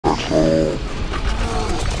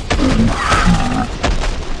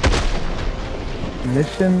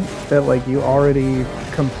mission that like you already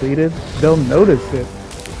completed, they'll notice it.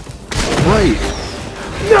 Right.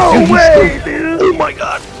 No Dude, way, still... dude! Oh my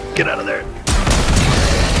god! Get out of there!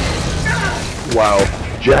 Wow.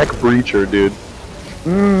 Jack Breacher, dude.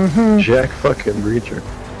 Mm-hmm. Jack fucking Breacher.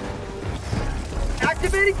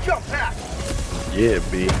 Activating jump pack. Yeah,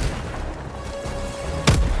 B.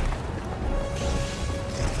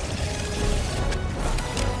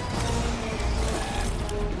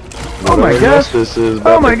 Oh my gosh! This is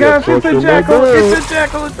Oh my gosh! It's a jackal! It's a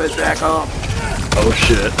jackal! It's a jackal! Oh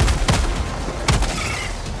shit!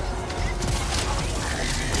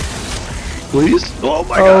 Please? Oh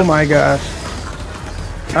my god! Oh my gosh!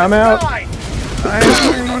 I'm out. I ain't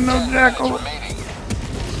dealing with no jackal.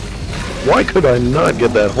 Why could I not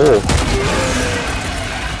get that hole?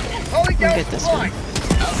 I'll get this one.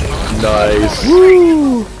 Nice.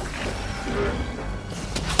 Woo!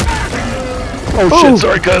 Oh shit!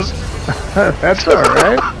 Sorry, cuz. That's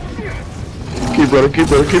alright. Keep running, keep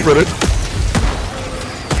running, keep running.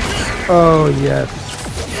 Oh yes.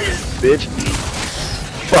 Bitch.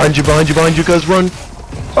 Behind you, behind you, behind you, cuz, run.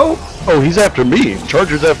 Oh! Oh, he's after me.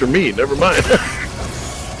 Charger's after me. Never mind.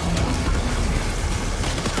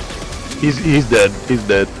 He's dead. He's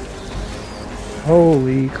dead.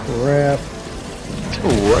 Holy crap.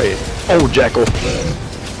 Oh, right. Oh, jackal.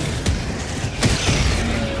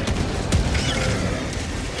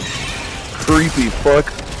 Creepy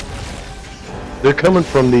fuck. They're coming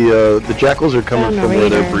from the jackals are coming from where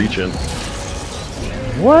they're breaching.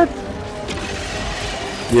 What?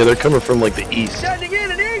 Yeah, they're coming from like the east. Sending in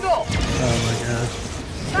an eagle. Oh my gosh.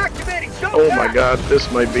 Activating jump Oh pack. my god, this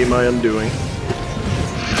might be my undoing.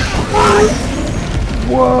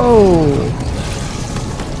 Whoa!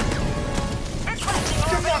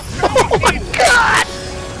 Oh my god!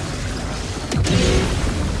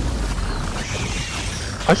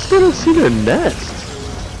 I still don't see their nest.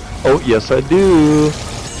 Oh, yes I do.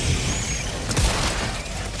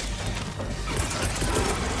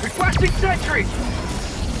 Requesting sentry.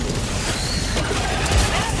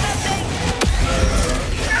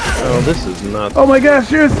 Oh, this is not... Oh my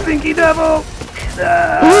gosh, you're a stinky devil!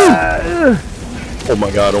 Oh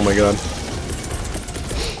my god, oh my god.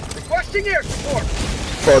 Requesting air support.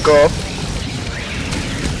 Fuck off.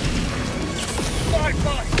 Fly,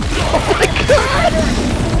 fly. Oh my god!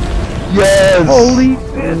 Yes! Holy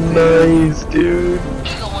shit! Nice, dude.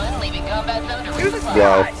 To the sky.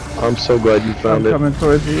 Wow. I'm so glad you found I'm it. coming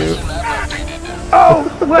towards you. Oh!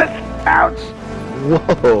 What? Ouch!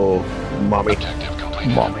 Whoa. Mommy.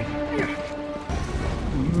 Mommy.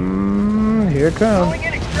 Here it comes. Calling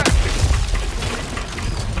in extraction.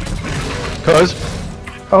 Cuz?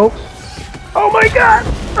 Oh. Oh my god!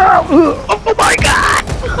 Oh, Oh my god!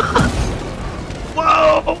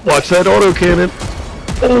 Whoa! Watch that autocannon.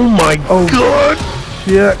 Oh my god!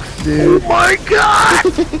 shucks, Oh dude. my god!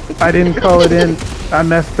 I didn't call it in. I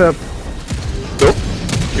messed up. Nope.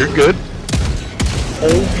 You're good.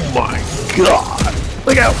 Oh my god!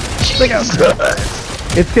 Look out! Look out!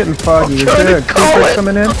 Jesus. It's getting foggy. Is trying there a to call creeper it.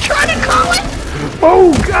 coming in? I'm trying to call it!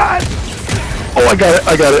 Oh god! Oh, I got it,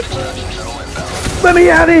 I got it. Let me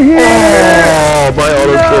out of here! Oh, my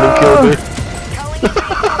autocannon killed me.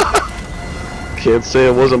 Can't say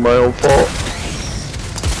it wasn't my own fault.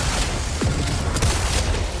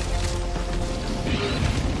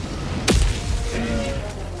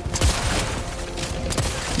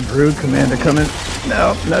 Brood commander coming.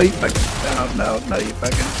 No, no, you fucking. No, no, you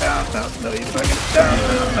fucking. No, you fucking.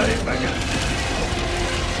 No, you fucking.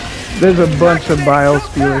 There's a bunch of bile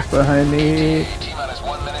spewers behind me.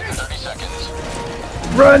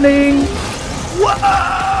 Running!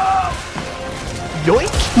 Whoa!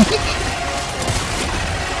 Yoink!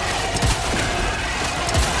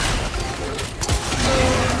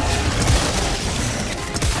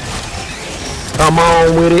 Come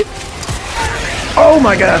on with it. Oh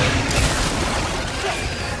my gosh!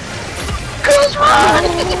 Cuz run!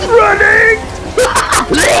 Running!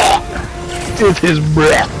 It's his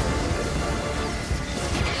breath.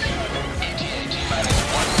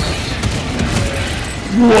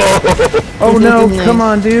 Whoa! Oh no, come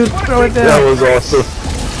on, dude. Throw it That down. was awesome.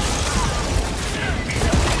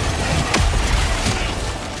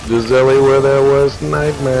 Giselle, where there was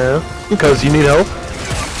nightmare. Because you need help?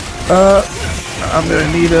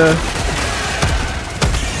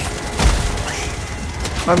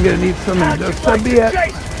 I'm gonna need some of this. Oh,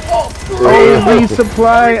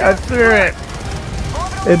 resupply. I threw it.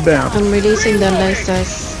 It bounced. I'm releasing the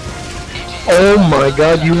lasers. Oh my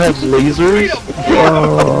god, you have lasers?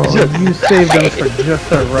 Oh, you saved them for just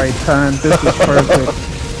the right time. This is perfect.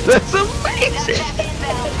 That's amazing!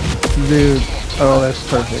 Dude. Oh, that's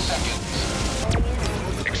perfect.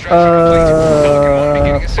 No,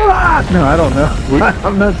 I don't know.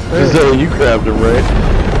 I'm not sure. Giselle, you grabbed him, right?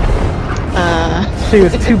 She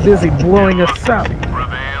was too busy blowing us up.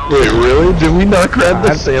 Wait, really? Did we not grab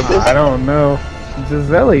the samples? I don't know.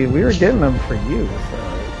 Giselle, we were getting them for you,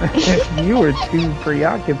 so you were too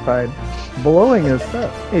preoccupied blowing us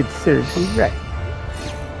up. It serves you right.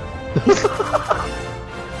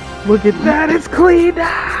 Look at that, it's cleaned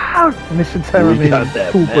out! Mission time We remaining got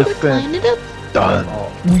that 2%. Clean it up. Done.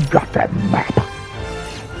 We got that map.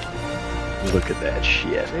 Look at that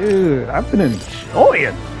shit. Dude, I've been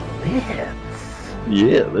enjoying this.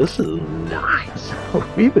 Yeah, this is nice.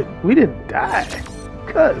 We didn't die.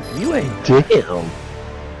 Cuz you ain't Damn.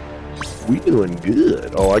 We doing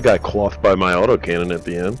good. Oh, I got clothed by my autocannon at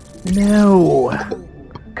the end. No.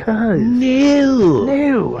 Cuz.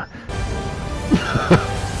 No.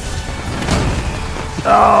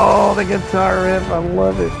 Oh, the guitar riff. I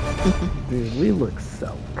love it. Dude, we look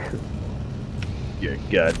so cool. You're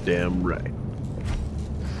goddamn right.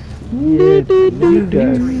 Yeah, you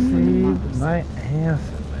guys saved my ass.